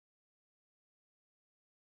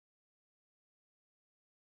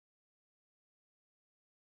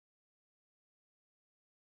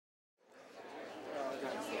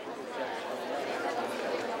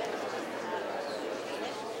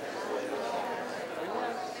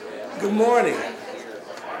Good morning.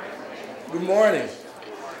 Good morning.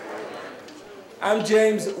 I'm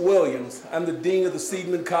James Williams. I'm the Dean of the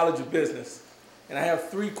Seidman College of Business, and I have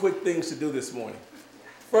three quick things to do this morning.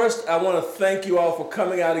 First, I want to thank you all for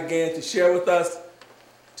coming out again to share with us,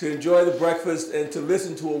 to enjoy the breakfast, and to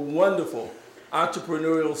listen to a wonderful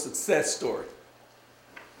entrepreneurial success story.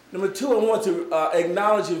 Number two, I want to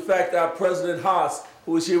acknowledge, in fact, our President Haas,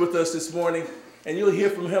 who is here with us this morning, and you'll hear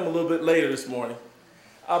from him a little bit later this morning.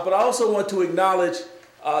 But I also want to acknowledge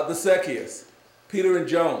the Secchias, Peter and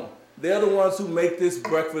Joan. They're the ones who make this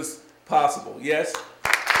breakfast possible, yes?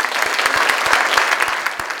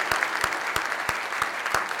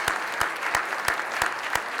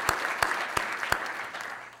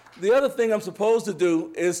 The other thing I'm supposed to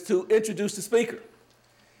do is to introduce the speaker.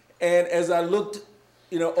 And as I looked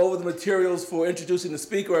over the materials for introducing the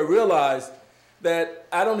speaker, I realized that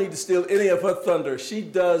I don't need to steal any of her thunder. She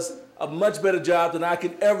does a much better job than I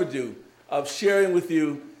can ever do of sharing with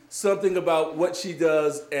you something about what she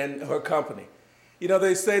does and her company.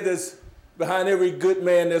 They say there's behind every good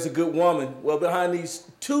man, there's a good woman. Well, behind these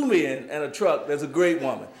two men and a truck, there's a great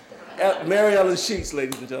woman. Mary Ellen Sheets,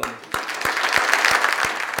 ladies and gentlemen.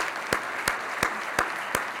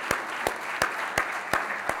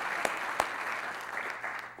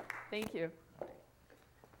 Thank you.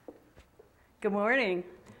 Good morning.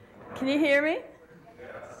 Can you hear me?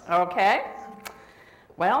 Okay.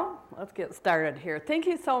 Well, let's get started here. Thank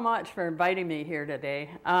you so much for inviting me here today.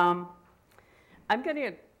 I'm going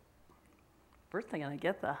to, first thing I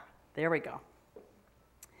get there we go.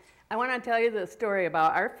 I want to tell you the story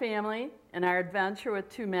about our family and our adventure with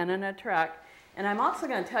two men in a truck. And I'm also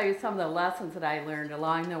going to tell you some of the lessons that I learned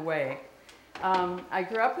along the way. I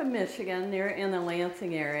grew up in Michigan, in the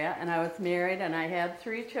Lansing area, and I was married and I had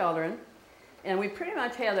 3 children. And we pretty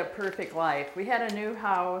much had a perfect life. We had a new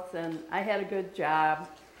house and I had a good job.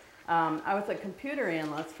 I was a computer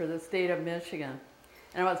analyst for the state of Michigan.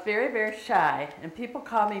 And I was very, very shy, and people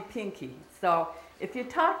called me Pinky. So if you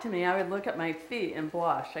talked to me, I would look at my feet and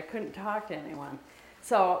blush. I couldn't talk to anyone.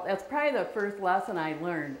 So that's probably the first lesson I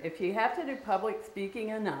learned. If you have to do public speaking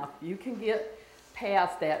enough, you can get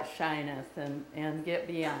past that shyness and get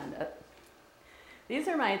beyond it. These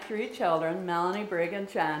are my 3 children, Melanie, Brig, and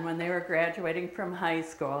John, when they were graduating from high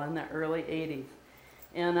school in the early 80s.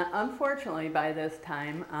 And unfortunately, by this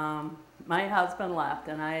time, my husband left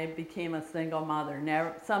and I became a single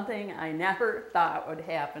mother, something I never thought would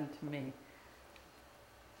happen to me.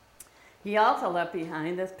 He also left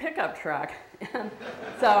behind this pickup truck.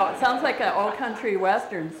 So it sounds like an old country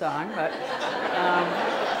western song, but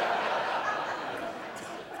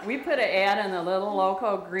we put an ad in the little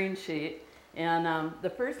local green sheet. And the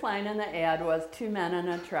first line in the ad was 2 men in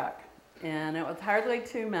a truck. And it was hardly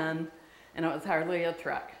 2 men, and it was hardly a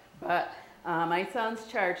truck. But my sons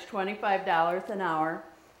charged $25 an hour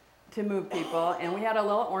to move people, and we had a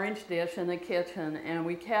little orange dish in the kitchen, and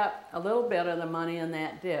we kept a little bit of the money in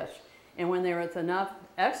that dish. And when there was enough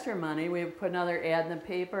extra money, we would put another ad in the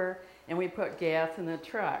paper, and we put gas in the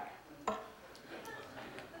truck.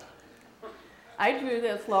 I drew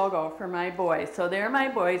this logo for my boys. So they're my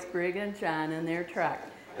boys, Brig and John, in their truck.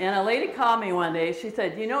 And a lady called me one day. She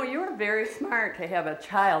said, you were very smart to have a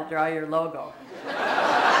child draw your logo.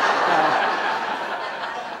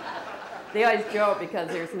 They always joke because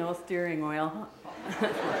there's no steering wheel.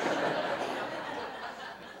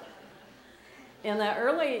 In the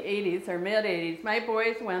early 80s or mid 80s, my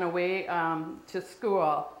boys went away to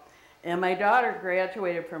school. And my daughter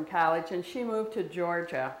graduated from college and she moved to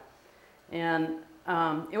Georgia. And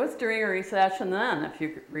it was during a recession then, if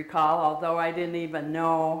you recall, although I didn't even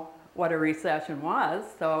know what a recession was,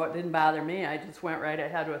 so it didn't bother me. I just went right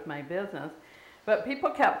ahead with my business. But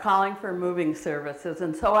people kept calling for moving services,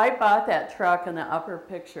 and so I bought that truck in the upper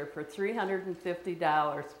picture for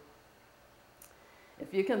 $350.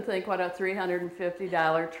 If you can think what a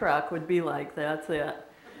 $350 truck would be like, that's it.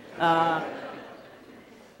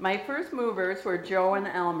 My first movers were Joe and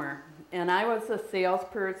Elmer. And I was the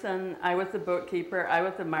salesperson, I was the bookkeeper, I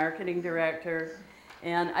was the marketing director,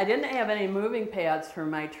 and I didn't have any moving pads for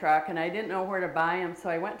my truck, and I didn't know where to buy them, so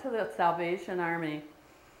I went to the Salvation Army,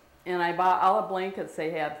 and I bought all the blankets they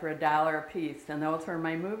had for $1 a piece, and those were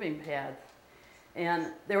my moving pads. And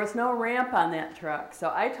there was no ramp on that truck,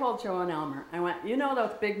 so I told Joe and Elmer, I went,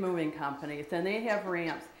 those big moving companies, and they have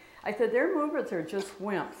ramps. I said, their movers are just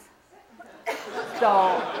wimps.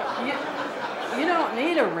 So you don't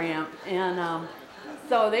need a ramp. And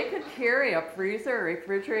so they could carry a freezer, a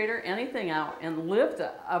refrigerator, anything out and lift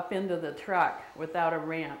up into the truck without a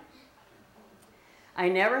ramp. I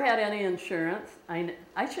never had any insurance.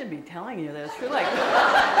 I should be telling you this. You're like,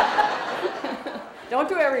 don't Don't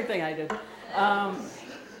do everything I did.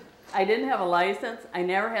 I didn't have a license. I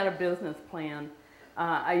never had a business plan.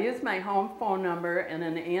 I used my home phone number and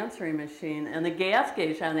an answering machine, and the gas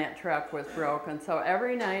gauge on that truck was broken. So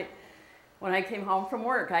every night when I came home from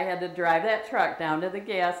work, I had to drive that truck down to the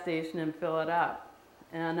gas station and fill it up.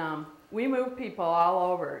 And we moved people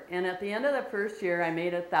all over. And at the end of the first year, I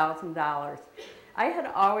made $1,000. I had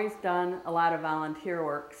always done a lot of volunteer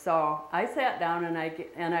work, so I sat down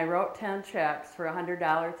and I wrote 10 checks for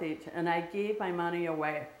 $100 each, and I gave my money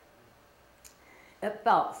away. It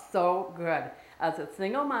felt so good. I was a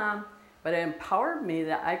single mom, but it empowered me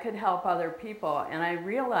that I could help other people, and I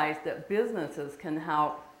realized that businesses can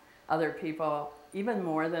help other people even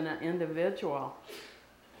more than an individual.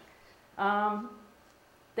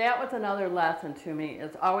 That was another lesson to me,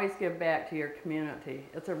 is always give back to your community.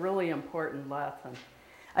 It's a really important lesson.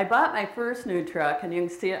 I bought my first new truck, and you can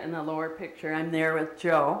see it in the lower picture. I'm there with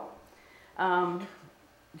Joe.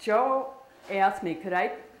 Joe asked me, could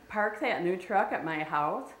I park that new truck at my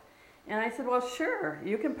house? And I said, well, sure,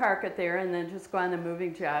 you can park it there and then just go on the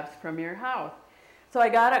moving jobs from your house. So I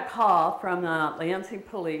got a call from the Lansing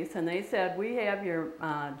police, and they said, we have your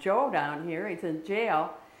Joe down here. He's in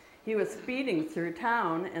jail. He was speeding through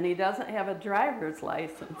town, and he doesn't have a driver's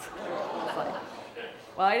license. It's like,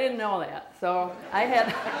 well, I didn't know that. So I had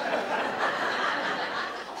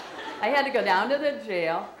to go down to the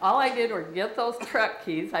jail. All I did was get those truck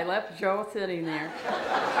keys. I left Joe sitting there.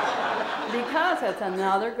 Because it's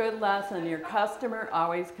another good lesson. Your customer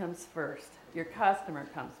always comes first. Your customer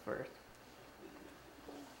comes first.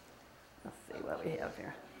 Let's see what we have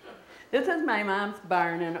here. This is my mom's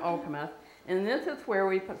barn in Okemos, and this is where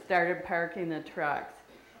we started parking the trucks.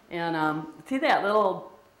 And see that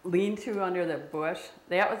little lean-to under the bush?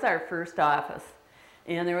 That was our first office.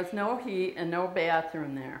 And there was no heat and no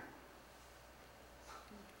bathroom there.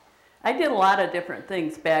 I did a lot of different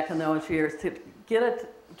things back in those years to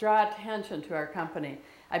draw attention to our company.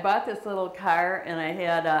 I bought this little car, and I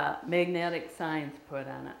had magnetic signs put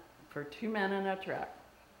on it for 2 men in a truck.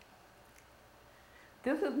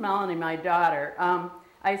 This is Melanie, my daughter.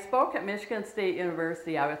 I spoke at Michigan State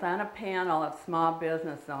University. I was on a panel of small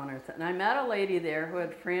business owners, and I met a lady there who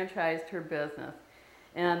had franchised her business.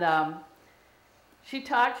 And she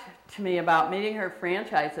talked to me about meeting her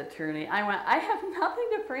franchise attorney. I went, I have nothing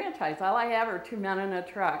to franchise. All I have are 2 men in a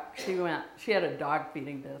truck. She had a dog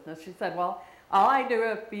feeding business. She said, well, all I do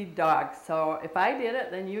is feed dogs, so if I did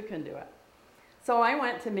it, then you can do it. So I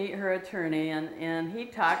went to meet her attorney, and he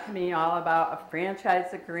talked to me all about a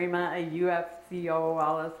franchise agreement, a UFCO,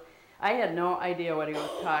 all this. I had no idea what he was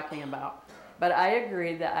talking about, but I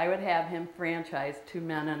agreed that I would have him franchise 2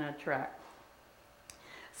 men in a truck.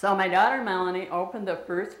 So my daughter Melanie opened the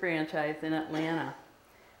first franchise in Atlanta,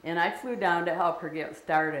 and I flew down to help her get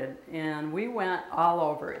started, and we went all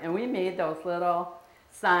over, and we made those little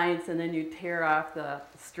signs, and then you tear off the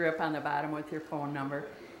strip on the bottom with your phone number.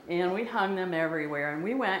 And we hung them everywhere. And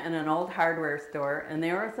we went in an old hardware store, and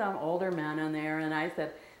there were some older men in there. And I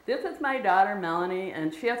said, this is my daughter, Melanie,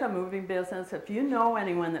 and she has a moving business. If you know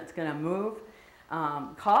anyone that's going to move,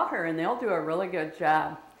 call her, and they'll do a really good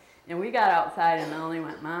job. And we got outside, and Melanie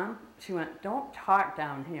went, Mom, she went, don't talk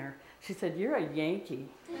down here. She said, you're a Yankee.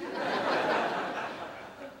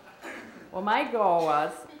 Well, my goal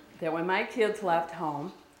was that when my kids left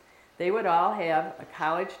home, they would all have a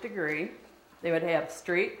college degree. They would have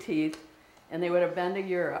straight teeth, and they would have been to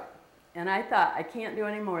Europe. And I thought, I can't do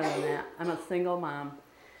any more than that. I'm a single mom.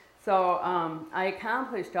 So I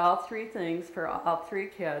accomplished all 3 things for all 3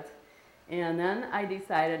 kids. And then I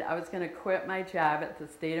decided I was going to quit my job at the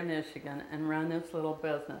state of Michigan and run this little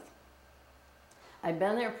business. I've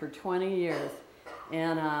been there for 20 years.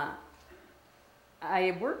 And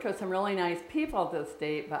I worked with some really nice people at the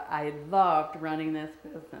state, but I loved running this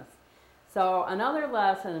business. So another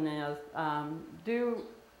lesson is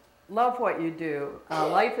love what you do.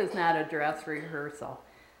 Life is not a dress rehearsal.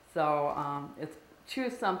 So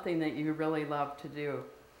choose something that you really love to do.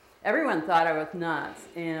 Everyone thought I was nuts,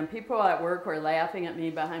 and people at work were laughing at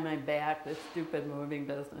me behind my back, this stupid moving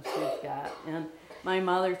business she's got. And my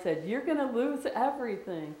mother said, you're going to lose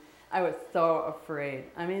everything. I was so afraid.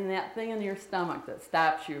 I mean, that thing in your stomach that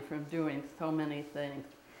stops you from doing so many things.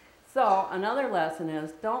 So another lesson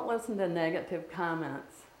is don't listen to negative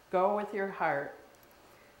comments. Go with your heart.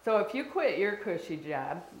 So if you quit your cushy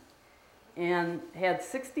job and had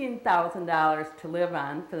 $16,000 to live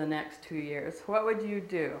on for the next 2 years, what would you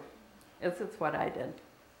do? This is what I did.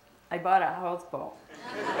 I bought a houseboat.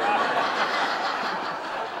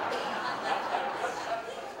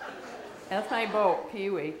 That's my boat,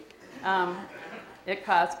 Pee-wee. It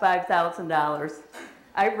cost $5,000.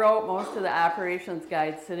 I wrote most of the operations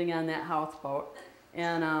guides sitting on that houseboat.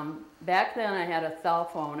 And back then I had a cell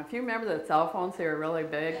phone. If you remember the cell phones, they were really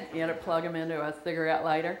big. You had to plug them into a cigarette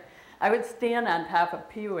lighter. I would stand on top of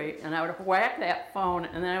Pee-wee and I would whack that phone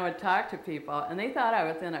and then I would talk to people. And they thought I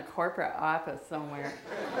was in a corporate office somewhere.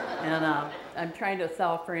 And I'm trying to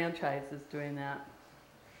sell franchises doing that.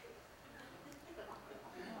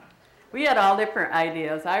 We had all different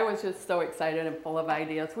ideas. I was just so excited and full of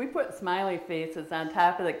ideas. We put smiley faces on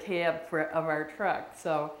top of the cab of our truck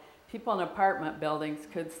so people in apartment buildings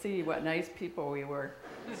could see what nice people we were.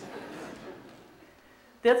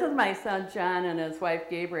 This is my son John and his wife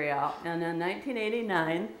Gabrielle, and in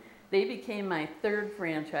 1989 they became my third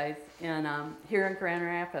franchise here in Grand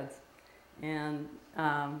Rapids. And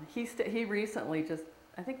he recently just,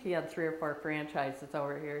 I think he had 3 or 4 franchises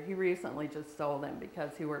over here. He recently just sold them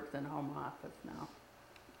because he works in home office now.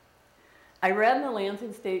 I read in the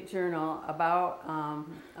Lansing State Journal about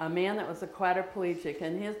a man that was a quadriplegic,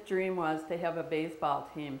 and his dream was to have a baseball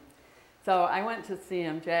team. So I went to see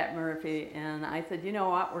him, Jack Murphy, and I said, you know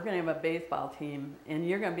what, we're going to have a baseball team, and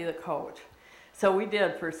you're going to be the coach. So we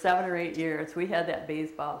did for 7 or 8 years. We had that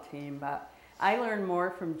baseball team, but I learned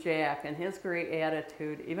more from Jack and his great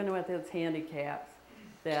attitude, even with his handicaps,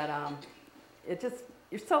 that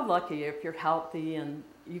you're so lucky if you're healthy and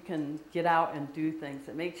you can get out and do things.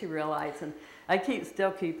 It makes you realize, and I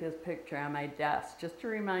still keep his picture on my desk just to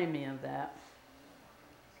remind me of that.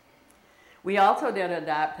 We also did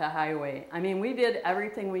Adopt a Highway. I mean, we did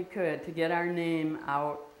everything we could to get our name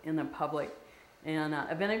out in the public. And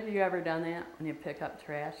have any of you ever done that when you pick up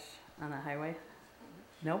trash on the highway?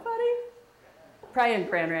 Nobody? Probably in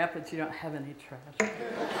Grand Rapids you don't have any trash.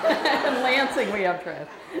 In Lansing we have trash.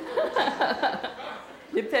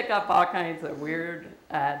 You pick up all kinds of weird,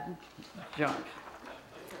 junk.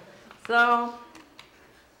 So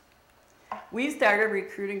we started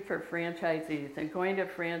recruiting for franchisees and going to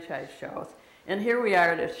franchise shows. And here we are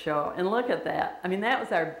at a show, and look at that. I mean, that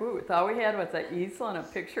was our booth. All we had was an easel and a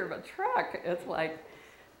picture of a truck. It's like,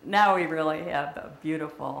 now we really have a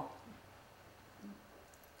beautiful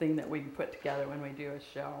thing that we can put together when we do a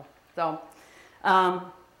show. So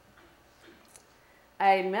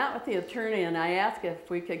I met with the attorney and I asked if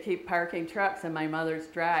we could keep parking trucks in my mother's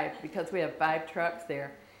drive because we have 5 trucks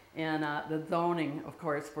there. And the zoning, of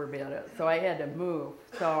course, forbid it. So I had to move.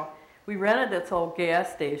 So we rented this old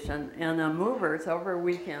gas station, and the movers over a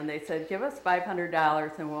weekend, they said, give us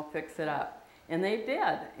 $500 and we'll fix it up. And they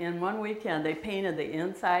did. In one weekend, they painted the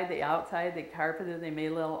inside, the outside, they carpeted, they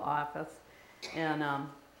made a little office. And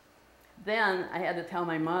then I had to tell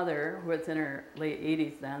my mother, who was in her late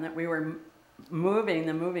 80s then, that we were moving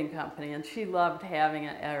the moving company, and she loved having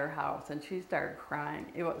it at her house, and she started crying.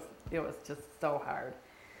 It was just so hard.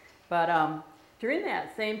 But during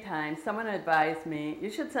that same time, someone advised me, you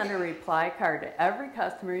should send a reply card to every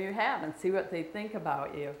customer you have and see what they think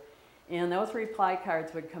about you. And those reply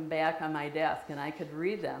cards would come back on my desk and I could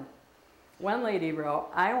read them. One lady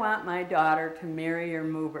wrote, I want my daughter to marry your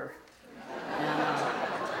mover. And,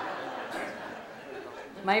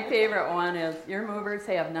 my favorite one is, your movers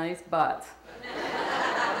have nice butts.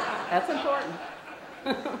 That's important.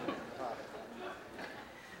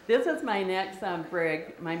 This is my next son,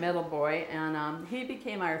 Brig, my middle boy, and he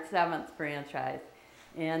became our 7th franchise.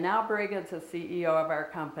 And now Brig is the CEO of our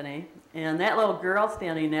company. And that little girl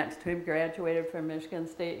standing next to him graduated from Michigan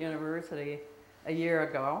State University a year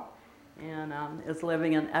ago and is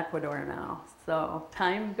living in Ecuador now. So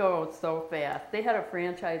time goes so fast. They had a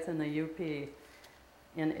franchise in the UP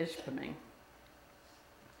in Ishpeming.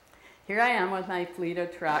 Here I am with my fleet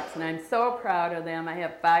of trucks, and I'm so proud of them. I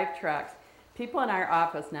have 5 trucks. People in our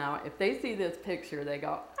office now, if they see this picture, they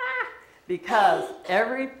go, ah, because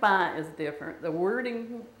every font is different. The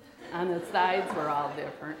wording on the sides were all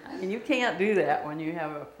different. And you can't do that when you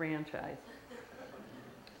have a franchise.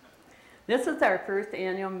 This is our first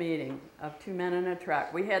annual meeting of 2 Men in a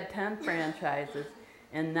Truck. We had 10 franchises,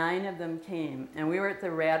 and 9 of them came. And we were at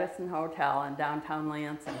the Radisson Hotel in downtown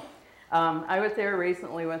Lansing. I was there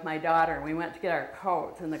recently with my daughter, and we went to get our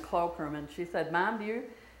coats in the cloakroom, and she said, Mom, do you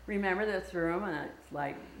remember this room? And it's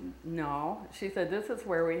like, no. She said, this is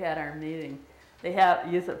where we had our meeting. They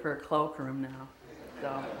use it for a cloakroom now.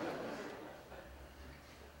 So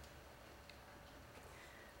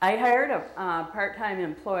I hired a part-time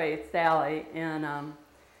employee, Sally, and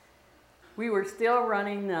we were still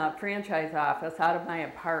running the franchise office out of my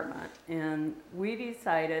apartment, and we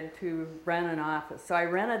decided to rent an office. So I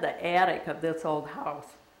rented the attic of this old house.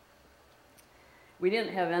 We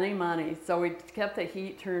didn't have any money, so we kept the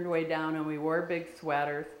heat turned way down and we wore big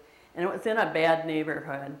sweaters. And it was in a bad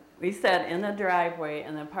neighborhood. We said in the driveway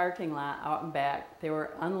and the parking lot out and back, they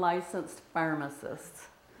were unlicensed pharmacists.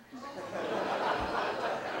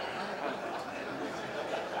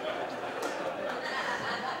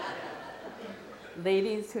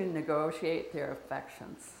 Ladies who negotiate their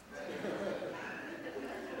affections.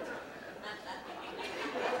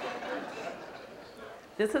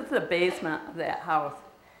 This is the basement of that house.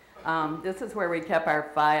 This is where we kept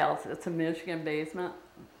our files. It's a Michigan basement.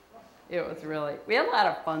 It was really, we had a lot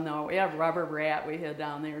of fun though. We had a rubber rat we hid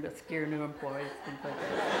down there to scare new employees. Things like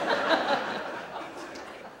that.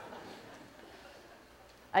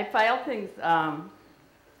 I filed things, I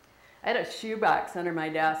had a shoebox under my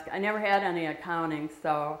desk. I never had any accounting,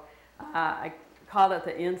 so I called it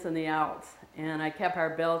the ins and the outs. And I kept our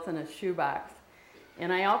bills in a shoebox.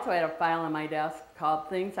 And I also had a file on my desk called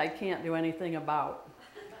Things I Can't Do Anything About.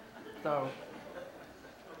 So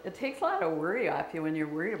it takes a lot of worry off you when you're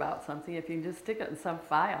worried about something if you can just stick it in some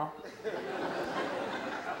file.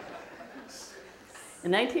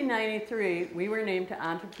 In 1993, we were named to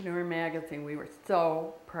Entrepreneur Magazine. We were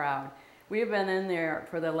so proud. We have been in there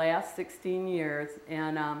for the last 16 years,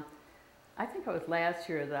 and I think it was last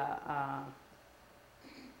year the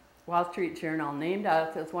Wall Street Journal named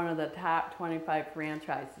us as one of the top 25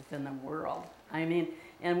 franchises in the world. I mean,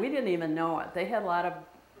 and we didn't even know it. They had a lot of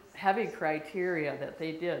heavy criteria that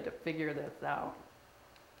they did to figure this out.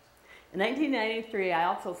 In 1993, I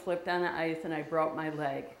also slipped on the ice and I broke my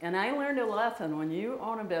leg. And I learned a lesson: when you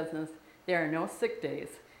own a business, there are no sick days.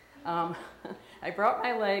 I broke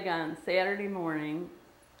my leg on Saturday morning.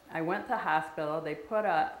 I went to the hospital. They put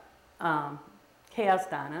a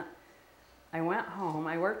cast on it. I went home.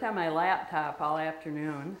 I worked on my laptop all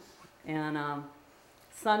afternoon. And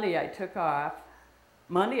Sunday I took off.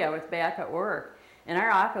 Monday I was back at work. And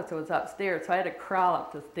our office was upstairs, so I had to crawl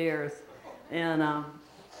up the stairs. And I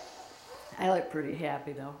look pretty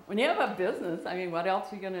happy though. When you have a business, I mean, what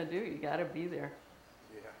else are you gonna do? You gotta be there.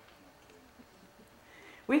 Yeah.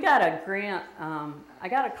 We got a grant. I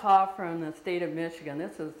got a call from the state of Michigan.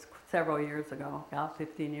 This is several years ago, about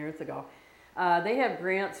 15 years ago. They have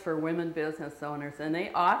grants for women business owners, and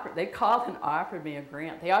they called and offered me a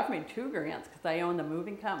grant. They offered me 2 grants because I own the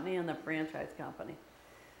moving company and the franchise company.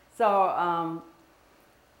 So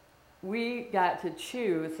we got to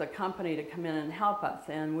choose a company to come in and help us,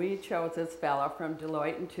 and we chose this fellow from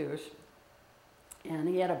Deloitte & Touche, and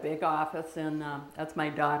he had a big office in, that's my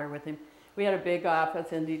daughter with him. We had a big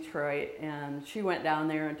office in Detroit, and she went down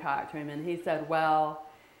there and talked to him, and he said, well,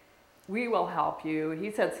 we will help you. He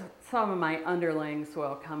said, some of my underlings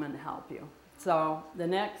will come and help you. So the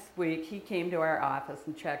next week, he came to our office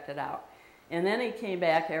and checked it out. And then he came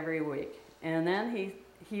back every week. And then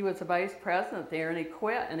he was the vice president there, and he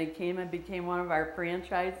quit, and he came and became one of our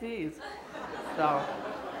franchisees. So,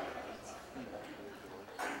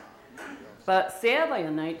 but sadly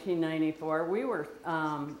in 1994, we were,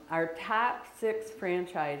 our top 6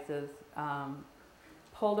 franchises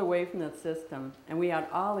pulled away from the system, and we had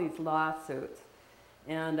all these lawsuits.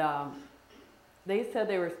 And they said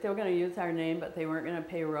they were still going to use our name, but they weren't going to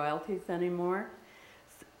pay royalties anymore.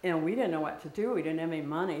 And we didn't know what to do. We didn't have any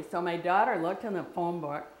money. So my daughter looked in the phone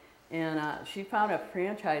book, and she found a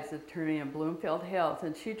franchise attorney in Bloomfield Hills.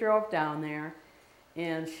 And she drove down there,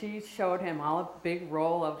 and she showed him all a big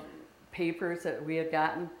roll of papers that we had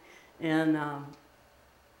gotten. And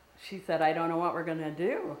she said, I don't know what we're going to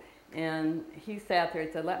do. And he sat there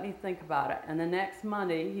and said, let me think about it. And the next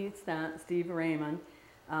Monday, he sent Steve Raymond,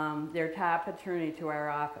 their top attorney, to our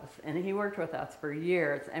office. And he worked with us for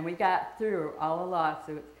years. And we got through all the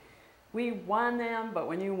lawsuits. We won them, but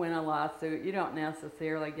when you win a lawsuit, you don't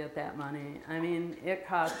necessarily get that money. I mean, it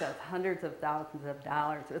cost us hundreds of thousands of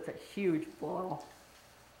dollars. It's a huge blow.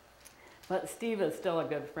 But Steve is still a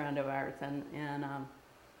good friend of ours. And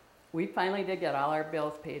we finally did get all our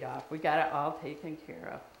bills paid off. We got it all taken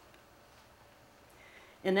care of.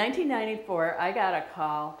 In 1994, I got a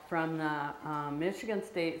call from the Michigan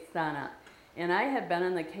State Senate, and I had been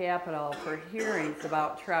in the Capitol for hearings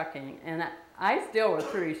about trucking, and I still was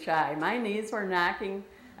pretty shy. My knees were knocking.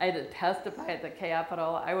 I had to testify at the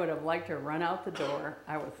Capitol. I would have liked to run out the door.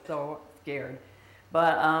 I was so scared.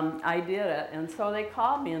 But I did it, and so they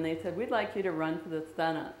called me and they said, we'd like you to run for the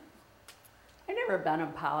Senate. I'd never been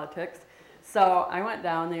in politics. So I went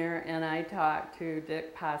down there and I talked to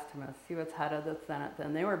Dick Posthumus. He was head of the Senate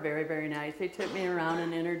then. They were very, very nice. They took me around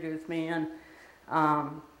and introduced me. And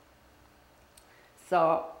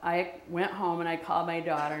so I went home and I called my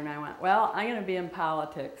daughter and I went, well, I'm going to be in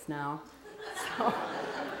politics now. So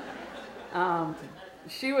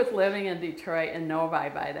she was living in Detroit and Novi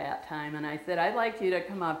by that time. And I said, I'd like you to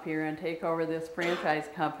come up here and take over this franchise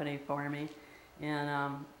company for me.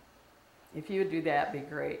 And If you would do that, it'd be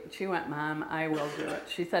great. She went, Mom, I will do it.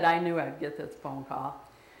 She said, I knew I'd get this phone call.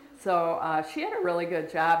 So she had a really good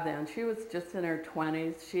job then. She was just in her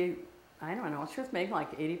 20s. I don't know, she was making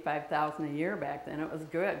like $85,000 a year back then. It was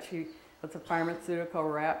good. She was a pharmaceutical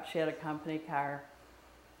rep. She had a company car.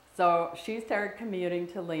 So she started commuting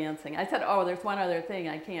to Lansing. I said, oh, there's one other thing.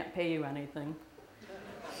 I can't pay you anything.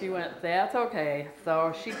 She went, that's okay.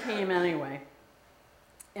 So she came anyway.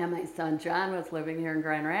 And my son John was living here in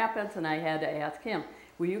Grand Rapids, and I had to ask him,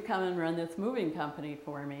 will you come and run this moving company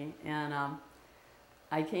for me? And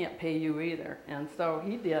I can't pay you either. And so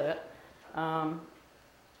he did it. I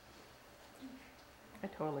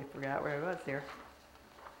totally forgot where I was here.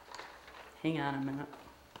 Hang on a minute.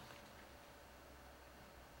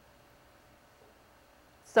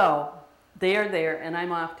 So they're there, and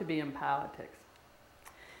I'm off to be in politics.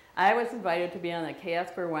 I was invited to be on the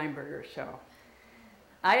Casper Weinberger show.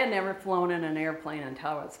 I had never flown in an airplane until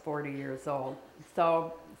I was 40 years old.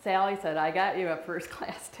 So Sally said, I got you a first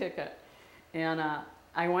class ticket. And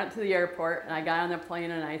I went to the airport, and I got on the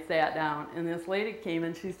plane, and I sat down. And this lady came,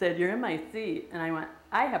 and she said, you're in my seat. And I went,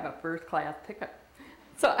 I have a first class ticket.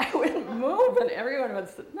 So I wouldn't move, and everyone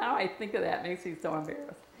was, now I think of that, it makes me so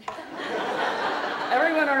embarrassed.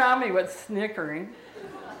 Everyone around me was snickering.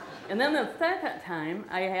 And then the second time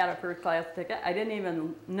I had a first class ticket, I didn't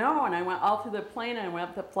even know, and I went all through the plane, and I went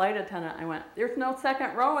up to the flight attendant. I went, there's no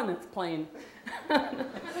second row in this plane.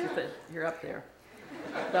 She said, you're up there.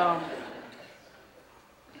 So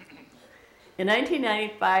in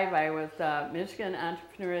 1995, I was Michigan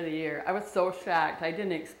Entrepreneur of the Year. I was so shocked. I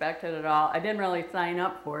didn't expect it at all. I didn't really sign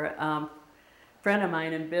up for it. A friend of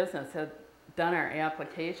mine in business had done our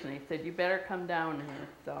application. He said, you better come down here.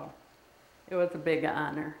 So it was a big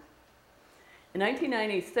honor. In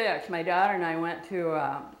 1996, my daughter and I went to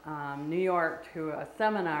New York to a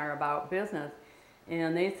seminar about business,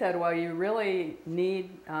 and they said, well, you really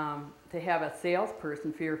need to have a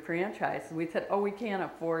salesperson for your franchise. And we said, oh, we can't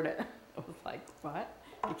afford it. I was like, what?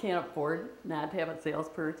 You can't afford not to have a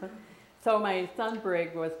salesperson? So my son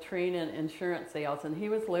Brig was trained in insurance sales, and he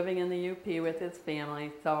was living in the UP with his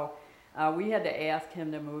family, so we had to ask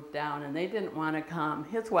him to move down, and they didn't want to come.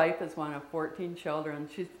 His wife is one of 14 children.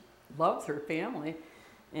 She loves her family,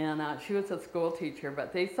 and she was a school teacher,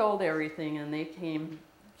 but they sold everything, and they came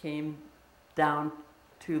down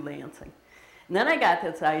to Lansing. And then I got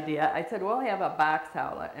this idea. I said, we'll have a box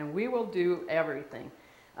outlet, and we will do everything.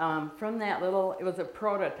 From that little, it was a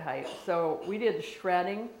prototype, so we did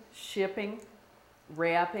shredding, shipping,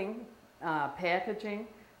 wrapping, packaging,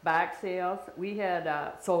 box sales. We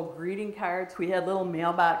had sold greeting cards. We had little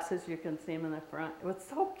mailboxes. You can see them in the front. It was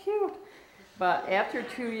so cute. But after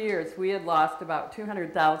 2 years, we had lost about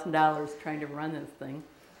 $200,000 trying to run this thing.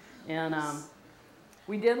 And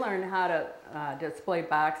we did learn how to display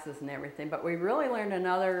boxes and everything, but we really learned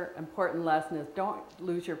another important lesson is don't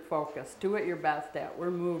lose your focus. Do what you're best at.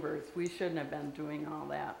 We're movers. We shouldn't have been doing all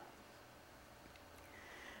that.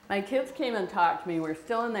 My kids came and talked to me. We're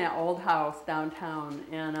still in that old house downtown,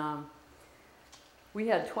 and we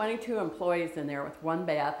had 22 employees in there with one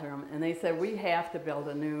bathroom, and they said, we have to build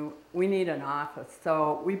we need an office.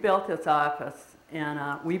 So we built this office,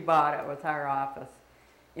 and we bought it with our office.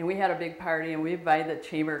 And we had a big party, and we invited the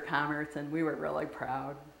Chamber of Commerce, and we were really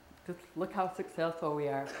proud. Just look how successful we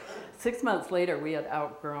are. 6 months later, we had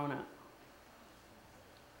outgrown it.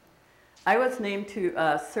 I was named to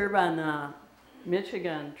serve on the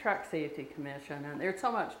Michigan Truck Safety Commission, and there's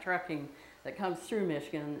so much trucking that comes through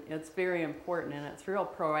Michigan. It's very important, and it's real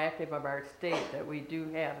proactive of our state that we do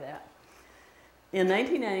have that. In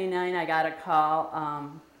 1999, I got a call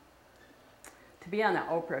to be on the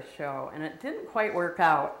Oprah show, and it didn't quite work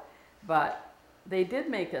out, but they did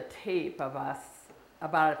make a tape of us,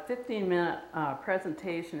 about a 15-minute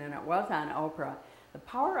presentation, and it was on Oprah. The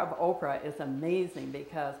power of Oprah is amazing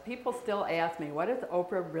because people still ask me, what is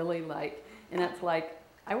Oprah really like? And it's like,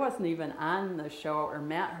 I wasn't even on the show or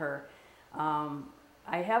met her. I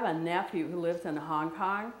have a nephew who lives in Hong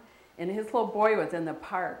Kong, and his little boy was in the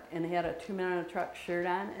park and he had a 2 Men and a Truck shirt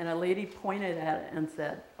on, and a lady pointed at it and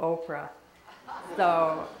said, Oprah.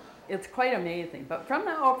 So it's quite amazing. But from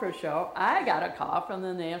the Oprah show, I got a call from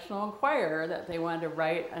the National Enquirer that they wanted to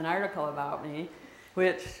write an article about me,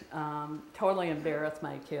 which totally embarrassed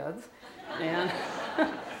my kids. And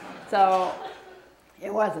so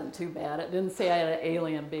it wasn't too bad. It didn't say I had an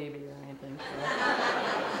alien baby or anything.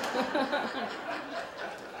 So.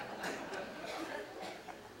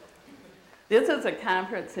 This is a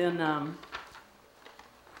conference in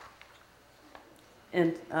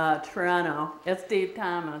Toronto. It's Dave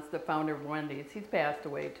Thomas, the founder of Wendy's. He's passed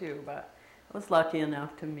away too, but I was lucky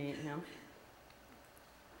enough to meet him.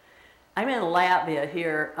 I'm in Latvia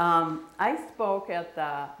here. I spoke at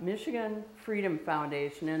the Michigan Freedom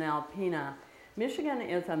Foundation in Alpena. Michigan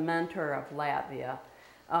is a mentor of Latvia.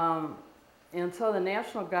 And so the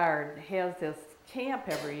National Guard has this camp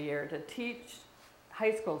every year to teach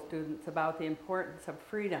high school students about the importance of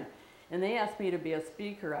freedom. And they asked me to be a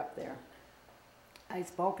speaker up there. I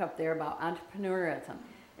spoke up there about entrepreneurism.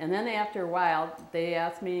 And then after a while, they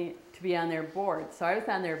asked me to be on their board. So I was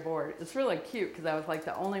on their board. It's really cute because I was like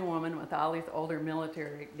the only woman with all these older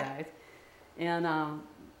military guys. And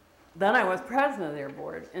then I was president of their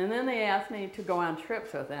board. And then they asked me to go on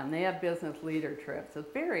trips with them. They have business leader trips.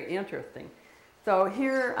 It's very interesting. So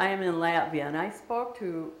here I am in Latvia, and I spoke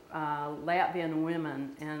to Latvian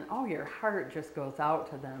women, and oh, your heart just goes out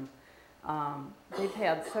to them. They've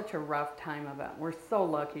had such a rough time of it. We're so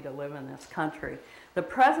lucky to live in this country. The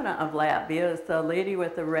president of Latvia is the lady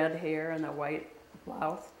with the red hair and the white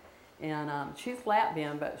blouse. And she's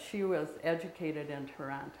Latvian, but she was educated in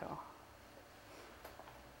Toronto.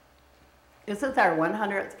 This is our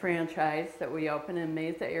 100th franchise that we opened in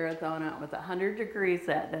Mesa, Arizona. It was 100 degrees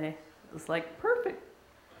that day. It was like perfect.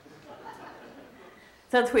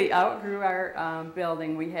 Since we outgrew our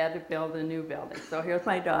building, we had to build a new building. So here's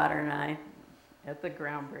my daughter and I at the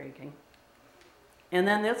groundbreaking. And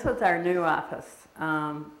then this was our new office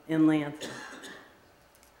in Lansing.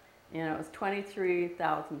 And it was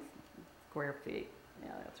 23,000 square feet.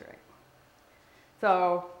 Yeah, that's right.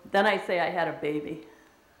 So then I say I had a baby.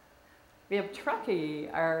 We have Truckee,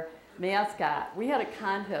 our mascot. We had a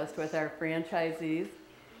contest with our franchisees,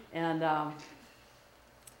 and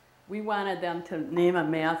we wanted them to name a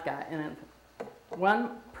mascot. And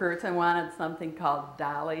one person wanted something called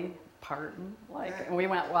Dolly Parton, and we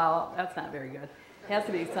went, well, that's not very good. It has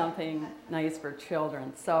to be something nice for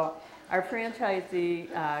children. So our franchisee,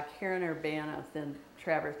 Karen Urbanus in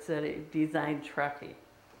Traverse City, designed Truckee.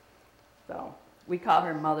 So we call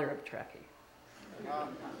her Mother of Truckee.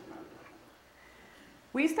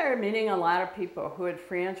 We started meeting a lot of people who had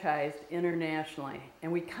franchised internationally,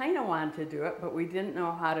 and we kind of wanted to do it, but we didn't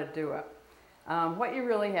know how to do it. What you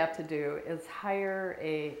really have to do is hire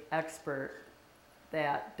an expert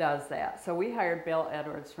that does that. So we hired Bill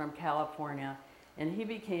Edwards from California, and he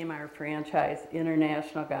became our franchise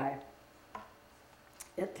international guy.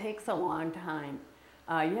 It takes a long time.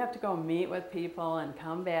 You have to go meet with people and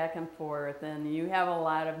come back and forth, and you have a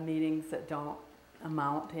lot of meetings that don't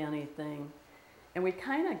amount to anything. And we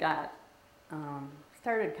kind of got,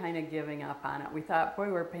 started kind of giving up on it. We thought,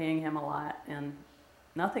 boy, we're paying him a lot and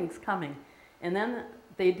nothing's coming. And then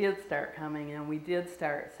they did start coming, and we did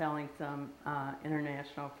start selling some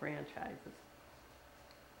international franchises.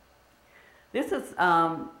 This is,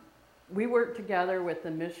 we worked together with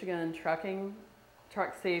the Michigan Truck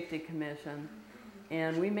Safety Commission,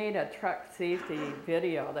 and we made a truck safety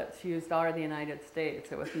video that's used all over the United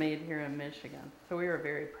States. It was made here in Michigan. So we were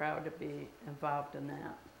very proud to be involved in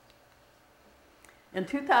that. In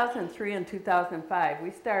 2003 and 2005, we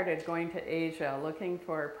started going to Asia looking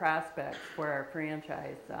for prospects for our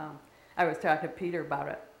franchise. I was talking to Peter about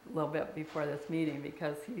it a little bit before this meeting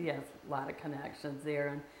because he has a lot of connections there.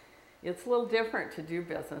 And it's a little different to do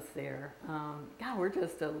business there. God, we're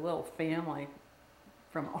just a little family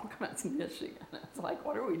from Okemos, Michigan. It's like,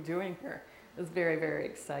 what are we doing here? It's very, very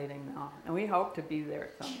exciting now. And we hope to be there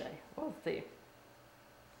someday. We'll see.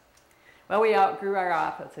 Well, we outgrew our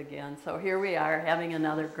office again. So here we are having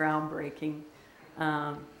another groundbreaking.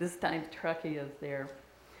 This time Truckee is there.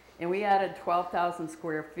 And we added 12,000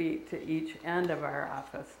 square feet to each end of our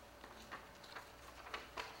office.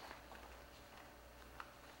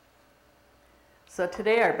 So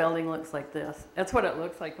today our building looks like this. That's what it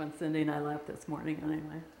looks like when Cindy and I left this morning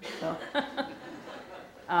anyway. So,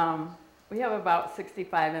 we have about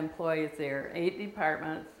 65 employees there, 8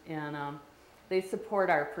 departments, and they support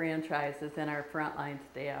our franchises and our frontline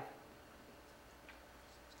staff.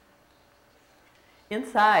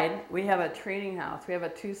 Inside, we have a training house. We have a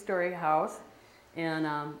 2-story house,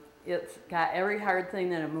 and it's got every hard thing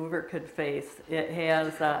that a mover could face. It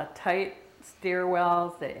has tight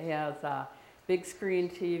stairwells. It has big screen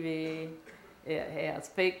TV. It has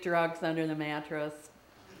fake drugs under the mattress.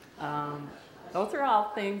 Those are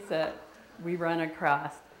all things that we run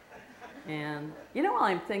across. And you know, while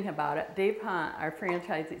I'm thinking about it, Dave Hunt, our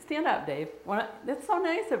franchisee, stand up, Dave. It's so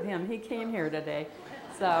nice of him. He came here today.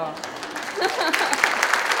 So.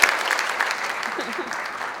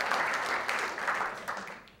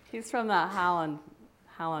 He's from the Holland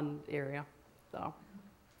area. So.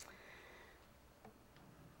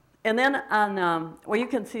 And then on, well, you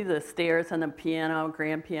can see the stairs and the piano,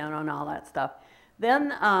 grand piano, and all that stuff.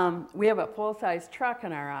 Then we have a full-size truck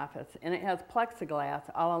in our office, and it has plexiglass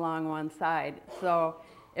all along one side, so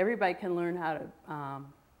everybody can learn how to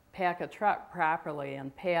pack a truck properly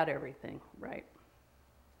and pad everything right.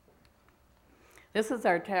 This is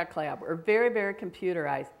our tech lab. We're very, very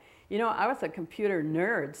computerized. You know, I was a computer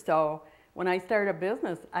nerd, so when I started a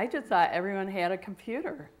business, I just thought everyone had a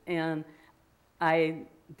computer, and I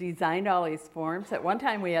designed all these forms. At one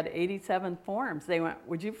time, we had 87 forms. They went,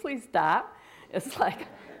 "Would you please stop?" It's like,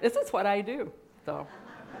 this is what I do. So,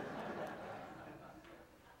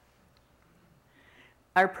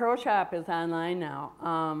 our Pro Shop is online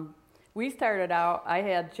now. We started out, I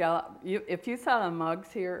had if you saw the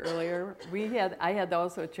mugs here earlier, I had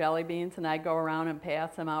those with jelly beans, and I'd go around and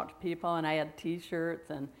pass them out to people, and I had t-shirts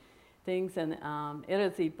and things, and it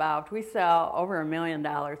has evolved. We sell over $1 million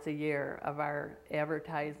a year of our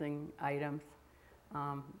advertising items.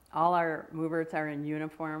 All our movers are in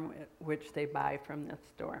uniform, which they buy from this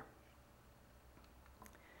store.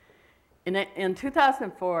 In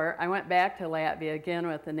 2004, I went back to Latvia again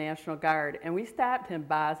with the National Guard, and we stopped in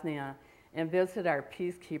Bosnia and visited our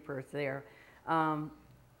peacekeepers there.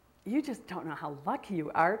 You just don't know how lucky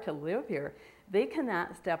you are to live here. They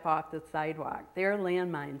cannot step off the sidewalk. There are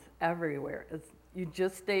landmines everywhere. You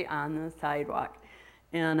just stay on the sidewalk.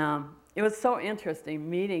 And it was so interesting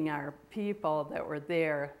meeting our people that were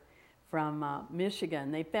there from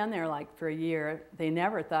Michigan. They've been there like for a year. They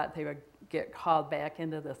never thought they would get called back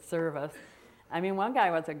into the service. I mean, one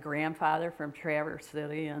guy was a grandfather from Traverse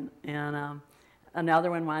City, and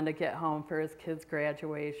another one wanted to get home for his kid's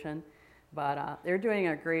graduation. But they're doing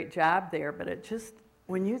a great job there. But it just,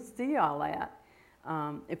 when you see all that,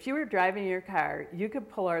 if you were driving your car, you could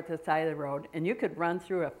pull out the side of the road and you could run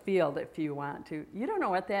through a field if you want to. You don't know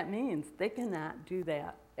what that means. They cannot do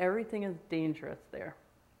that. Everything is dangerous there.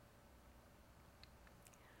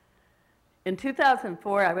 In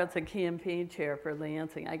 2004, I was a campaign chair for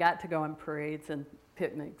Lansing. I got to go on parades and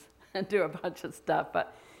picnics and do a bunch of stuff.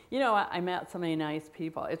 But you know what? I met so many nice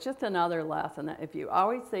people. It's just another lesson that if you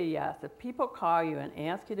always say yes, if people call you and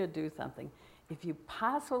ask you to do something, if you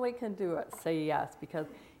possibly can do it, say yes, because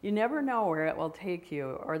you never know where it will take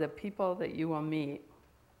you or the people that you will meet.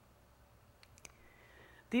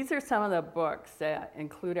 These are some of the books that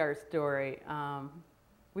include our story.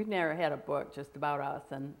 We've never had a book just about us,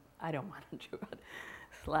 and I don't want to do it.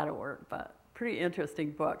 It's a lot of work, but pretty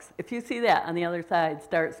interesting books. If you see that on the other side,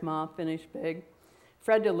 Start Small, Finish Big.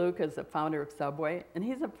 Fred DeLuca is the founder of Subway, and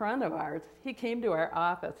he's a friend of ours. He came to our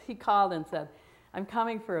office. He called and said, "I'm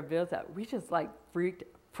coming for a visit." We just like freaked.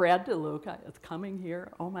 Fred DeLuca is coming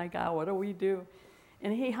here. Oh my God, what do we do?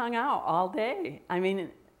 And he hung out all day. I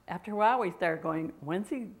mean, after a while we started going, when's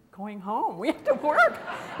he going home? We have to work.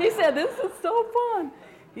 He said, "This is so fun."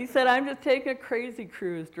 He said, "I'm just taking a crazy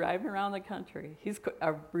cruise, driving around the country." He's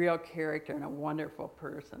a real character and a wonderful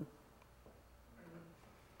person.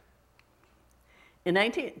 In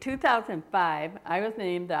 2005, I was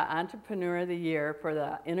named the Entrepreneur of the Year for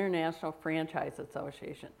the International Franchise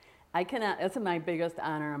Association. This is my biggest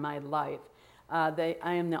honor in my life. I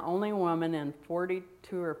am the only woman in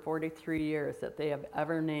 42 or 43 years that they have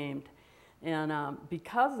ever named. And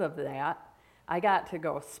because of that, I got to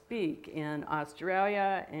go speak in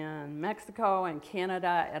Australia and Mexico and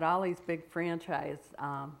Canada at all these big franchise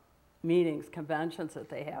meetings, conventions that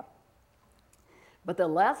they have. But the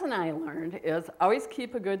lesson I learned is always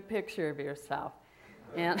keep a good picture of yourself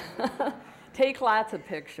and take lots of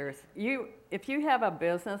pictures. If you have a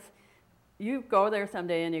business, you go there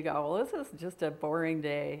someday and you go, well, this is just a boring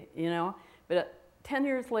day, you know? But 10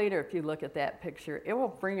 years later, if you look at that picture, it will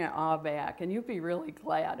bring it all back, and you'll be really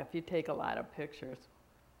glad if you take a lot of pictures.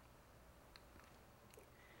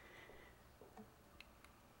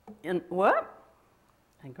 And what?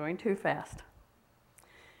 I'm going too fast.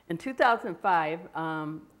 In 2005,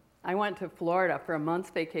 I went to Florida for a month's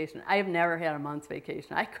vacation. I have never had a month's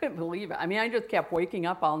vacation. I couldn't believe it. I mean, I just kept waking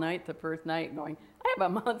up all night the first night and going, I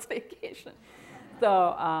have a month's vacation.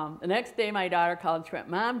 So the next day, my daughter called and she went,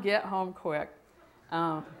 "Mom, get home quick."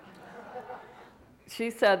 She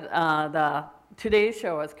said the Today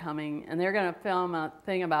Show is coming, and they're going to film a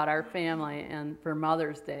thing about our family and for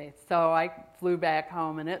Mother's Day. So I flew back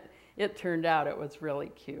home, and it turned out it was really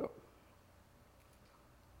cute.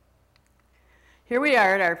 Here we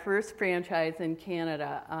are at our first franchise in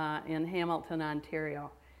Canada, in Hamilton,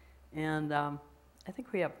 Ontario. And I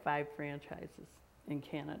think we have 5 franchises in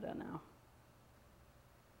Canada now.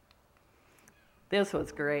 This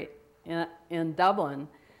was great. In Dublin,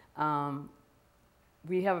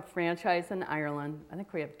 we have a franchise in Ireland. I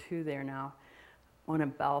think we have 2 there now. One in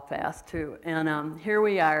Belfast, too. And here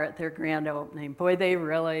we are at their grand opening. Boy, they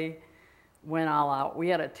really went all out. We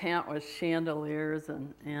had a tent with chandeliers,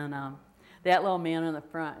 and that little man in the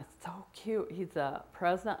front is so cute. He's the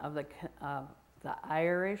president of the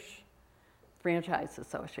Irish Franchise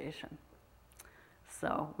Association.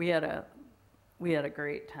 So we had a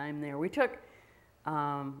great time there. We took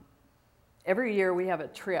every year we have a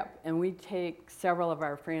trip, and we take several of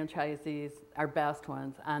our franchisees, our best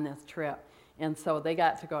ones, on this trip. And so they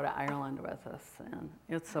got to go to Ireland with us, and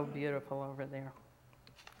it's so beautiful over there.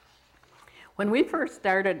 When we first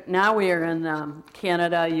started, now we are in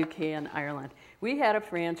Canada, UK, and Ireland. We had a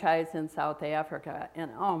franchise in South Africa,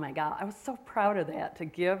 and oh my God, I was so proud of that, to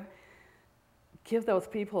give those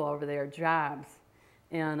people over there jobs.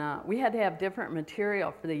 And we had to have different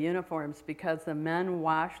material for the uniforms because the men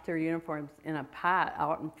washed their uniforms in a pot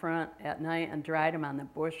out in front at night and dried them on the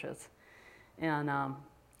bushes. And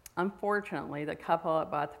unfortunately, the couple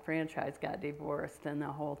that bought the franchise got divorced and the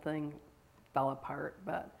whole thing fell apart,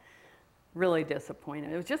 but really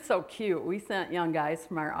disappointed. It was just so cute. We sent young guys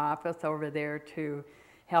from our office over there to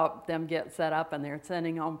help them get set up, and they're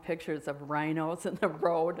sending home pictures of rhinos in the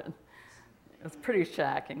road, and it was pretty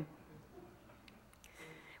shocking.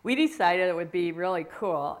 We decided it would be really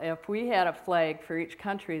cool if we had a flag for each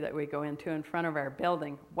country that we go into in front of our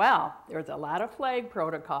building. Well, there's a lot of flag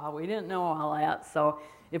protocol. We didn't know all that, so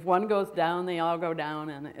if one goes down, they all go down,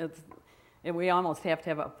 and we almost have to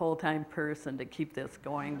have a full-time person to keep this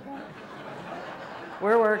going.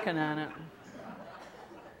 We're working on it.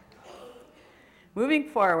 Moving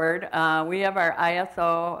forward, we have our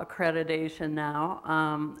ISO accreditation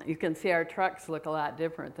now. You can see our trucks look a lot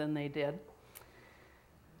different than they did.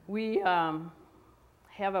 We have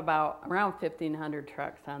around 1,500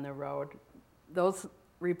 trucks on the road. Those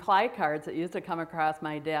reply cards that used to come across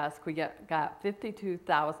my desk, we got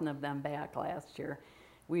 52,000 of them back last year.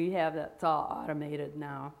 That's all automated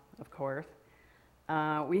now, of course.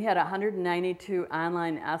 We had 192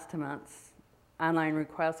 online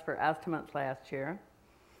requests for estimates last year.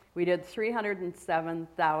 We did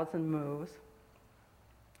 307,000 moves.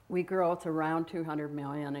 We grow to around $200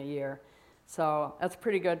 million a year. So that's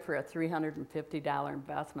pretty good for a $350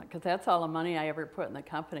 investment, because that's all the money I ever put in the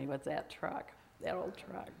company was that old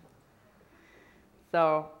truck.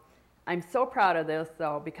 So I'm so proud of this,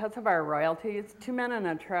 though. Because of our royalties, Two Men in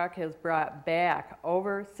a Truck has brought back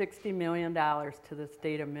over $60 million to the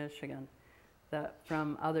state of Michigan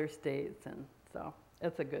from other states, and so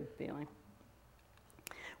it's a good feeling.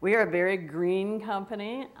 We are a very green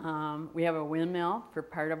company. We have a windmill for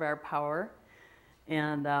part of our power,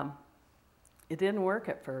 and it didn't work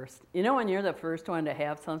at first. You know, when you're the first one to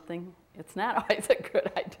have something, it's not always a good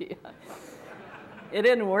idea. It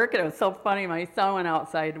didn't work, and it was so funny. My son went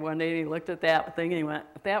outside one day, and he looked at that thing, and he went,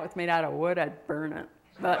 if that was made out of wood, I'd burn it.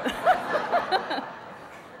 But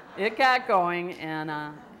it got going,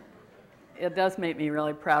 and it does make me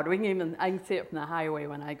really proud. I can see it from the highway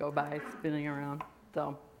when I go by, spinning around.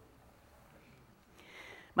 So,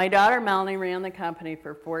 my daughter Melanie ran the company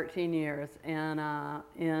for 14 years, and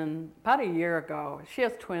in about a year ago, she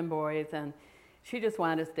has twin boys, and she just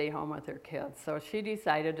wanted to stay home with her kids, so she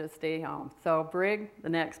decided to stay home. So Brig, the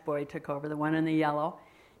next boy, took over, the one in the yellow,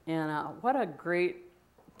 and what a great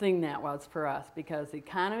thing that was for us, because the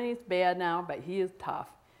economy's bad now, but he is tough,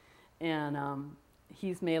 and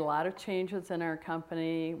he's made a lot of changes in our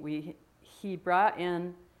company. He brought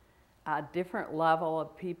in a different level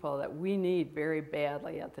of people that we need very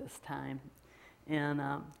badly at this time. And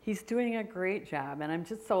he's doing a great job, and I'm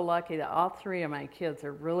just so lucky that all three of my kids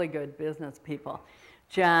are really good business people.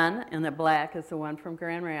 John, in the black, is the one from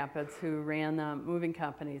Grand Rapids who ran the moving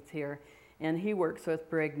companies here, and he works with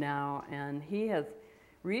Brig now, and he has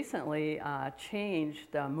recently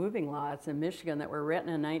changed the moving laws in Michigan that were written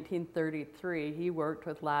in 1933. He worked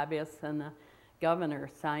with lobbyists, and the governor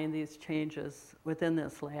signed these changes within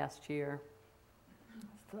this last year.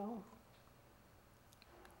 So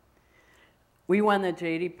we won the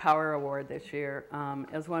J.D. Power Award this year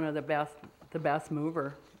as one of the best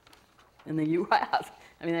mover in the U.S.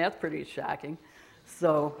 I mean, that's pretty shocking.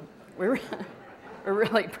 So we're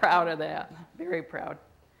really proud of that, very proud.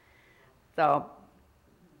 So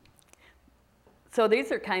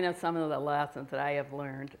these are kind of some of the lessons that I have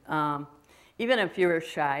learned. Even if you're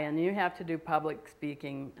shy and you have to do public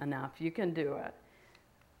speaking enough, you can do it.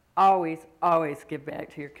 Always, always give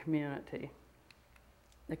back to your community.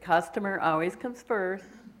 The customer always comes first.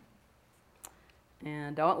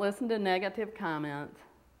 And don't listen to negative comments.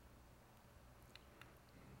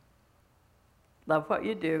 Love what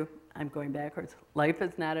you do. I'm going backwards. Life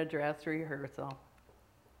is not a dress rehearsal.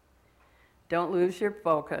 Don't lose your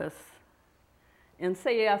focus. And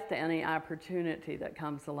say yes to any opportunity that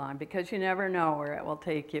comes along, because you never know where it will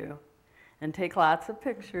take you. and take lots of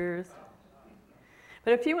pictures.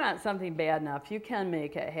 But if you want something bad enough, you can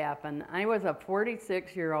make it happen. I was a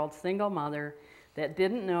 46-year-old single mother that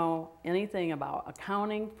didn't know anything about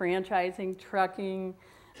accounting, franchising, trucking,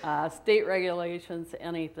 state regulations,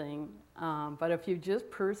 anything. But if you just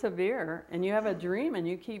persevere and you have a dream and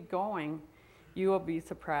you keep going, you will be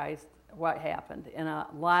surprised what happened. And a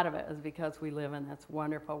lot of it is because we live in this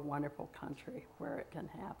wonderful, wonderful country where it can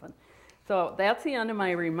happen. So that's the end of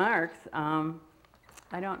my remarks.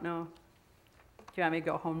 I don't know. Do you want me to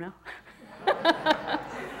go home now?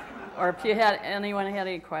 Or if anyone had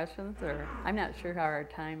any questions, or I'm not sure how our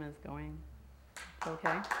time is going.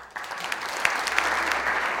 Okay.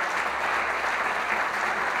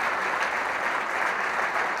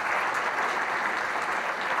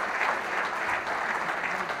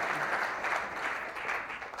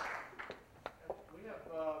 We have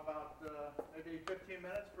about maybe 15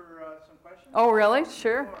 minutes for some questions. Oh, really?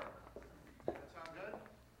 Sure. Does that sound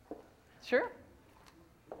good? Sure.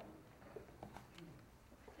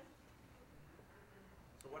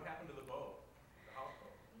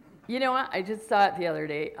 You know what? I just saw it the other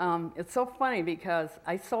day. It's so funny because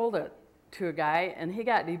I sold it to a guy and he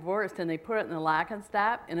got divorced and they put it in the lock and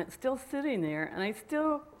stop and it's still sitting there and I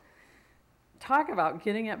still talk about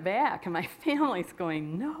getting it back and my family's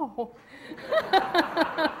going, no.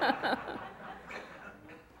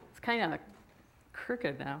 It's kind of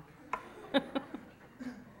crooked now. It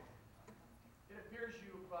appears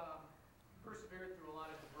you've persevered through a lot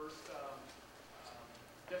of diverse,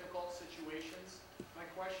 difficult situations. My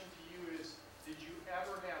question to you is, did you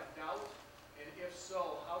ever have doubt? And if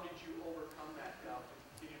so, how did you overcome that doubt and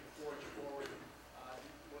continue to forge forward?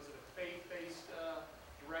 Was it a faith-based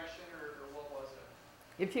direction or what was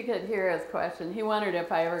it? If you could hear his question, he wondered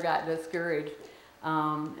if I ever got discouraged.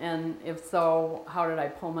 And if so, how did I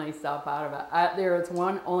pull myself out of it? There was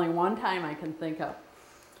only one time I can think of.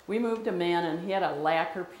 We moved a man and he had a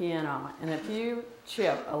lacquer piano. And if you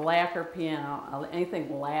chip a lacquer piano,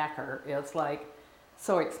 anything lacquer, it's like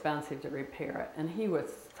so expensive to repair it. And he was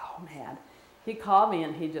so mad. He called me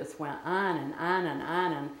and he just went on and on and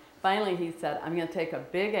on. And finally he said, I'm going to take a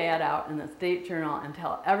big ad out in the State Journal and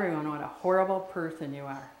tell everyone what a horrible person you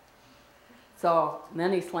are. So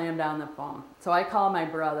then he slammed down the phone. So I called my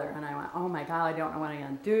brother and I went, oh my God, I don't know what I'm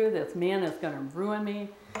going to do. This man is going to ruin me,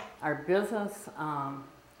 our business.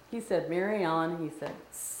 He said, Mary Ellen, he said,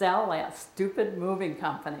 sell that stupid moving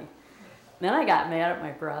company. Then I got mad at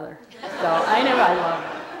my brother. So I knew I loved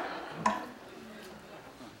him.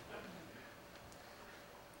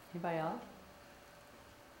 Anybody else?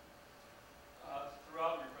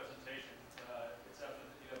 Throughout your presentation, it's evident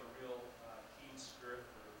that you have a real keen spirit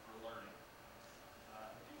for learning.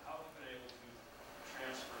 How have you been able to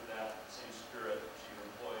transfer that same spirit to your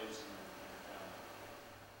employees and your family?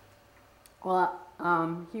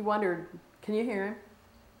 Well, he wondered, can you hear him?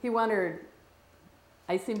 He wondered,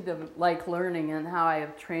 I seem to like learning and how I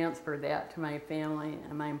have transferred that to my family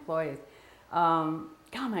and my employees.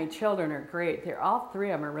 God, my children are great. They're all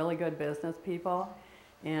three of them are really good business people,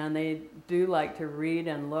 and they do like to read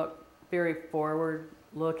and look very forward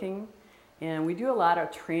looking. And we do a lot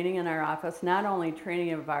of training in our office, not only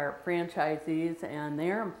training of our franchisees and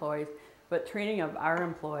their employees, but training of our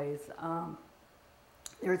employees.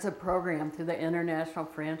 There's a program through the International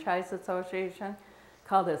Franchise Association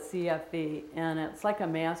called a CFE, and it's like a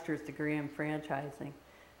master's degree in franchising.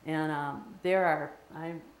 And there are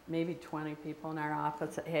maybe 20 people in our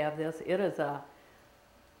office that have this. It is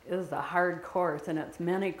a hard course, and it's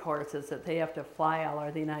many courses that they have to fly all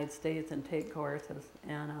over the United States and take courses.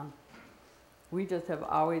 And we just have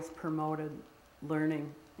always promoted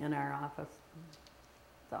learning in our office.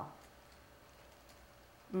 So,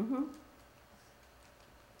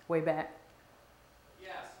 way back.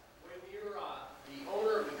 Yes, when you're the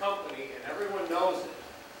owner of the company and everyone knows it,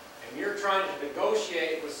 and you're trying to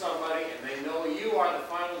negotiate with somebody and they know you are the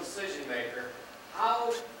final decision maker,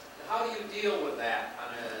 how do you deal with that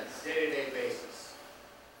on a day-to-day basis?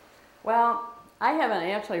 Well, I haven't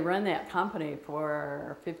actually run that company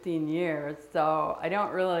for 15 years, so I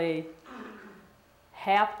don't really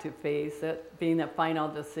have to face it, being the final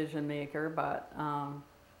decision maker, but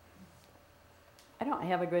I don't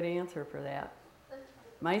have a good answer for that.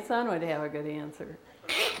 My son would have a good answer.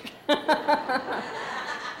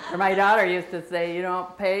 Or my daughter used to say, you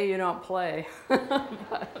don't pay, you don't play.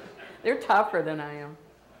 But they're tougher than I am.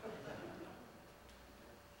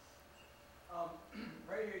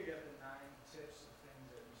 Right here you have the 9 tips of things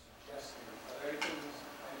that you suggested. Are there any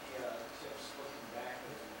tips looking back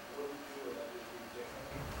that you wouldn't do or that would do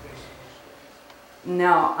differently based on those things?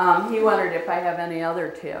 No, he wondered if I have any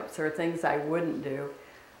other tips or things I wouldn't do.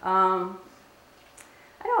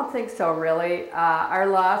 I don't think so, really. Our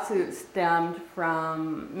lawsuit stemmed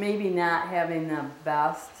from maybe not having the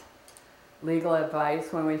best legal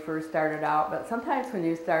advice when we first started out, but sometimes when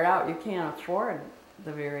you start out, you can't afford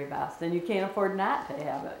the very best, and you can't afford not to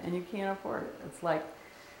have it, and you can't afford it. It's like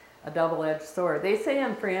a double-edged sword. They say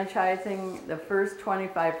in franchising, the first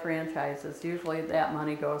 25 franchises, usually that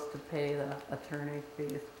money goes to pay the attorney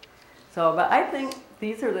fees. So, but I think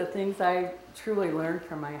these are the things I truly learned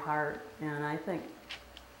from my heart, and I think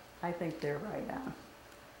they're right on.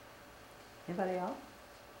 Anybody else?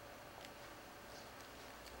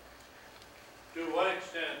 To what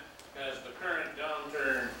extent has the current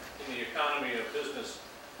downturn in the economy of business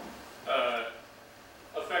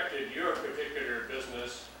affected your particular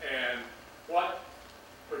business, and what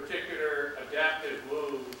particular adaptive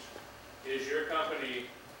moves is your company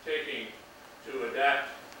taking to adapt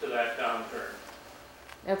to that downturn?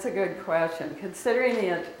 That's a good question. Considering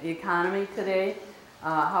the economy today,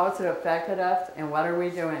 how has it affected us and what are we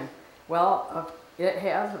doing? Well, it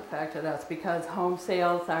has affected us because home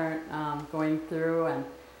sales aren't going through, and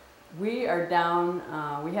we are down.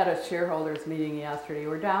 We had a shareholders meeting yesterday.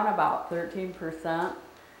 We're down about 13%,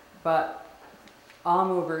 but all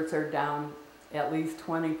movers are down at least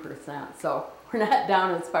 20%. So we're not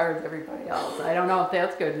down as far as everybody else. I don't know if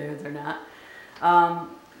that's good news or not.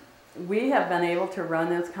 We have been able to run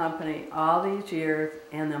this company all these years,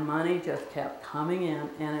 and the money just kept coming in,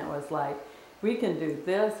 and it was like, we can do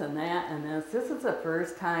this and that and this. This is the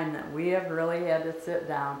first time that we have really had to sit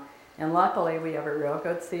down, and luckily we have a real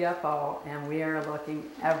good CFO, and we are looking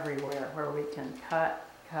everywhere where we can cut.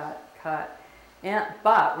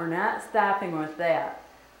 But we're not stopping with that.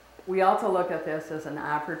 We also look at this as an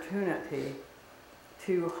opportunity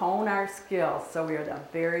to hone our skills so we are the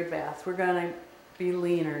very best. We're going to be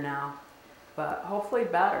leaner now, but hopefully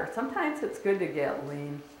better. Sometimes it's good to get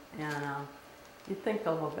lean, and you think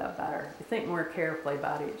a little bit better. You think more carefully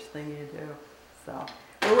about each thing you do. So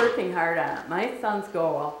we're working hard on it. My son's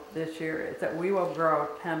goal this year is that we will grow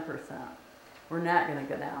 10%. We're not going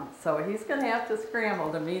to go down. So he's going to have to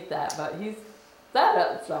scramble to meet that, but he's said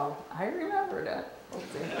it, so I remembered it. We'll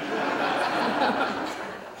see.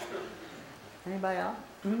 Anybody else?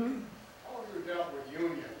 Mm-hmm. How have you dealt with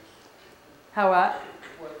unions? How what?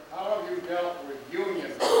 How have you dealt with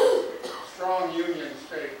unions, strong union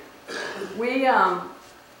state? We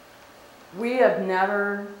have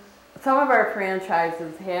never, some of our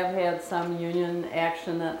franchises have had some union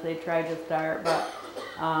action that they tried to start, but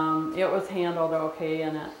it was handled okay,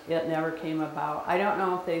 and it never came about. I don't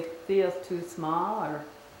know if they see us too small, or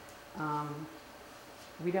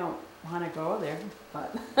we don't want to go there,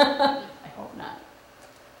 but I hope not.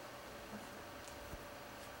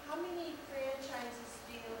 How many franchises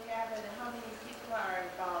do you have, and how many people are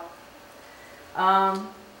involved?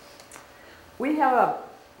 We have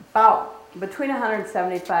about between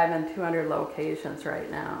 175 and 200 locations right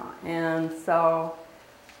now, and so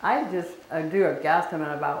I do a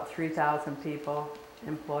guesstimate about 3,000 people,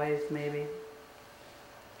 employees maybe.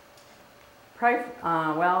 Probably,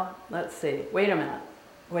 well, let's see. Wait a minute.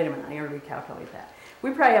 I'm going to recalculate that.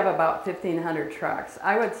 We probably have about 1,500 trucks.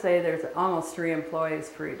 I would say there's almost 3 employees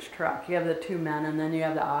for each truck. You have the 2 men, and then you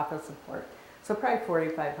have the office support. So probably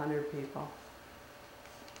 4,500 people.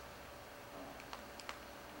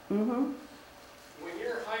 Mm-hmm. When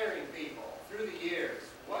you're hiring people through the years,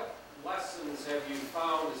 what lessons have you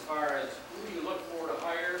found as far as who do you look for to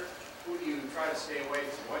hire? Who do you try to stay away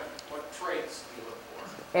from? What traits do you look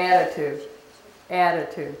for?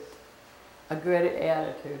 Attitude. A good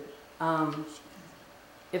attitude.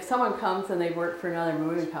 If someone comes and they've worked for another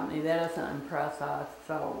moving company, that doesn't impress us.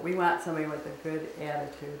 So we want somebody with a good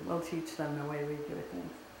attitude. We'll teach them the way we do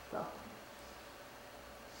things. So.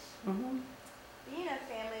 Mm-hmm. Being a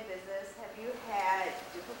family business, have you had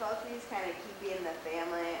difficulties kind of keeping the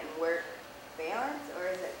family and work balance, or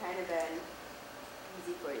has it kind of been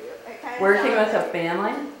easy for you? It kind of Working with a like,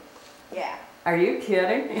 family? Yeah. Are you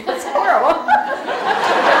kidding? It's horrible.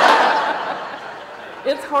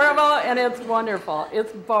 It's horrible and it's wonderful.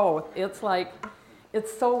 It's both. It's like,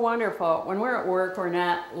 it's so wonderful. When we're at work, we're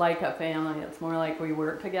not like a family. It's more like we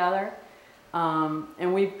work together.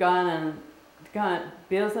 And we've gone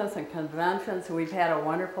business and conventions, so we've had a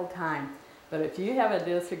wonderful time. But if you have a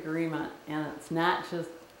disagreement, and it's not just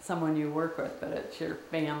someone you work with, but it's your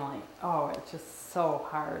family, oh, it's just so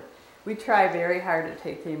hard. We try very hard to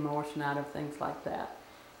take the emotion out of things like that.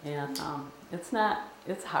 And it's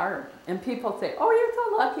hard. And people say, oh, you're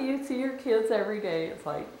so lucky you see your kids every day. It's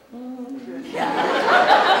like,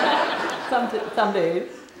 yeah. Some days.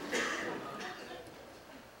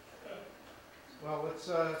 Well, let's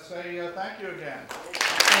say thank you again.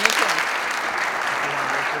 Thank you.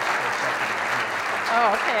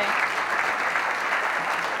 Oh, okay.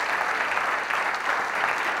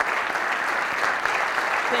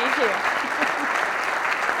 Thank you.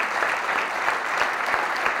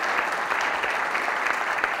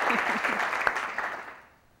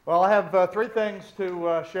 Well, I have three things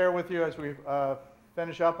to share with you as we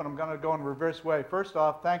finish up, and I'm going to go in reverse way. First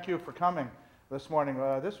off, thank you for coming this morning.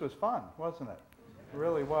 This was fun, wasn't it? It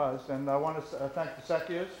really was. And I want to thank the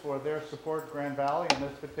Secchias for their support of Grand Valley in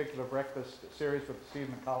this particular breakfast series with the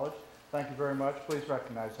Seidman College. Thank you very much. Please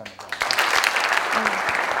recognize them.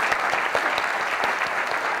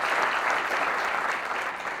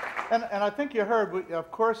 And I think you heard, of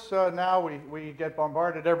course, now we get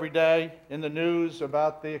bombarded every day in the news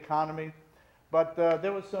about the economy. But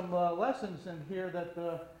there was some lessons in here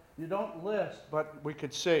that you don't list, but we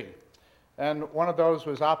could see. And one of those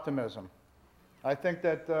was optimism. I think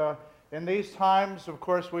that in these times, of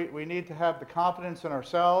course, we need to have the confidence in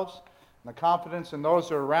ourselves and the confidence in those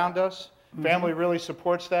who are around us. Mm-hmm. Family really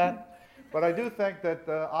supports that. But I do think that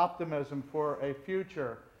optimism for a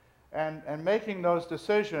future and making those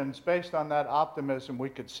decisions based on that optimism we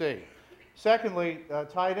could see. Secondly,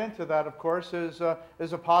 tied into that, of course, is a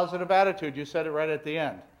positive attitude. You said it right at the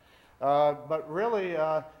end. But really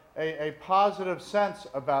a positive sense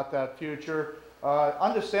about that future,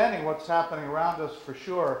 understanding what's happening around us for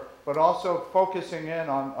sure, but also focusing in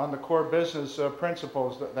on the core business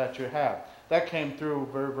principles that you have. That came through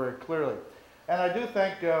very, very clearly. And I do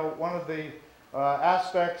think one of the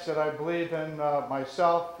aspects that I believe in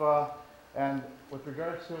myself and with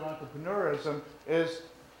regards to entrepreneurism is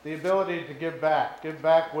the ability to give back. Give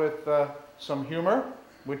back with some humor,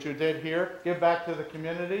 which you did here. Give back to the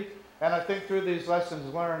community. And I think through these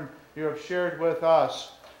lessons learned, you have shared with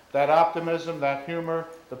us that optimism, that humor,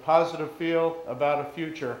 the positive feel about a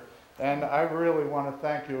future. And I really want to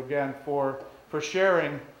thank you again for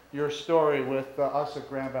sharing your story with us at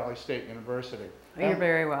Grand Valley State University. You're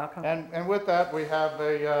very welcome. And with that, we have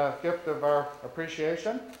a gift of our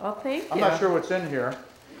appreciation. Well, thank you. I'm not sure what's in here.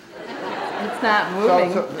 It's not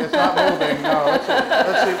moving. So it's not moving, no.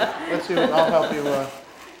 Let's see, I'll help you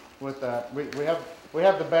with that. We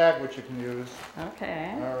have the bag which you can use.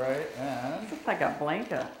 Okay. All right, and... It's like a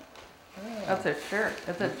blanket. Yeah. That's a shirt.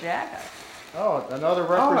 It's a jacket. Oh, another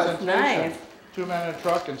representation. Oh, it's nice. 2 Men in a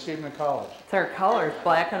Truck and Seidman College. It's our colors,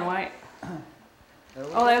 black and white.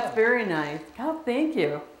 Oh, that's very nice. Oh, thank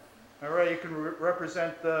you. All right, you can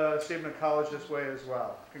represent the Seidman College this way as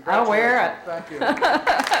well. I'll wear it. Thank you.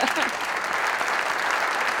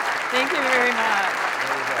 Thank you very much.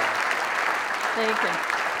 There you go.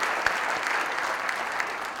 Thank you.